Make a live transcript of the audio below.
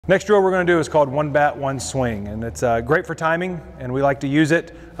Next drill we're going to do is called one bat, one swing, and it's great for timing, and we like to use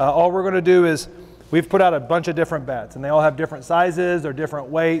it. All we're going to do is we've put out a bunch of different bats, and they all have different sizes or different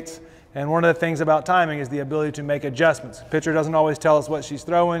weights, and one of the things about timing is the ability to make adjustments. The pitcher doesn't always tell us what she's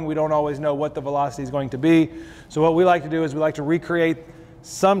throwing. We don't always know what the velocity is going to be. So what we like to do is we like to recreate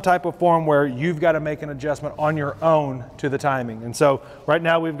some type of form where you've got to make an adjustment on your own to the timing. And so right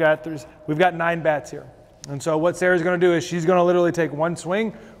now we've got 9 bats here. And so what Sarah's going to do is she's going to literally take one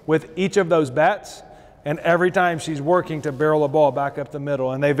swing with each of those bats, and every time she's working to barrel a ball back up the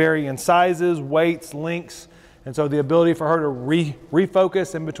middle. And they vary in sizes, weights, lengths, and so the ability for her to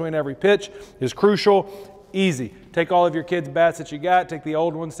refocus in between every pitch is crucial. Easy. Take all of your kids' bats that you got, take the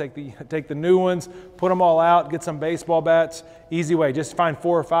old ones, take the new ones, put them all out, get some baseball bats. Easy way. Just find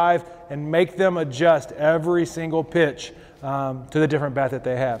 4 or 5 and make them adjust every single pitch to the different bat that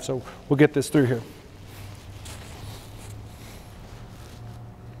they have. So we'll get this through here.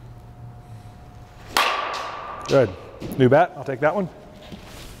 Good. New bat, I'll take that one.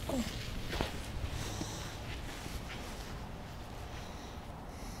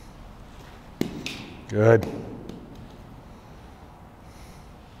 Good.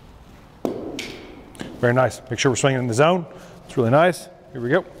 Very nice. Make sure we're swinging in the zone. It's really nice. Here we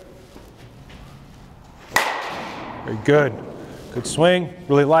go. Very good. Good swing.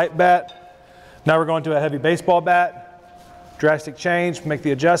 Really light bat. Now we're going to a heavy baseball bat. Drastic change. Make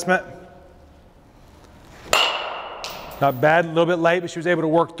the adjustment. Not bad, a little bit late, but she was able to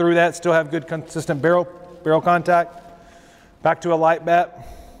work through that, still have good consistent barrel contact. Back to a light bat.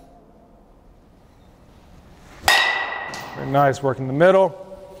 Very nice, working the middle.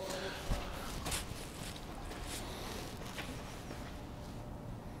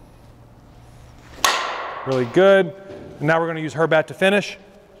 Really good. And now we're going to use her bat to finish.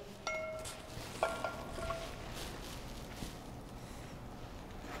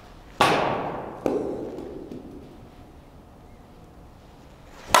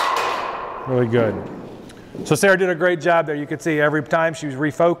 Really good. So Sarah did a great job there. You could see every time she was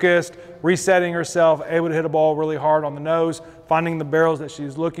refocused, resetting herself, able to hit a ball really hard on the nose, finding the barrels that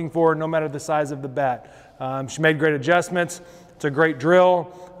she's looking for, no matter the size of the bat. She made great adjustments. It's a great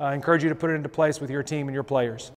drill. I encourage you to put it into place with your team and your players.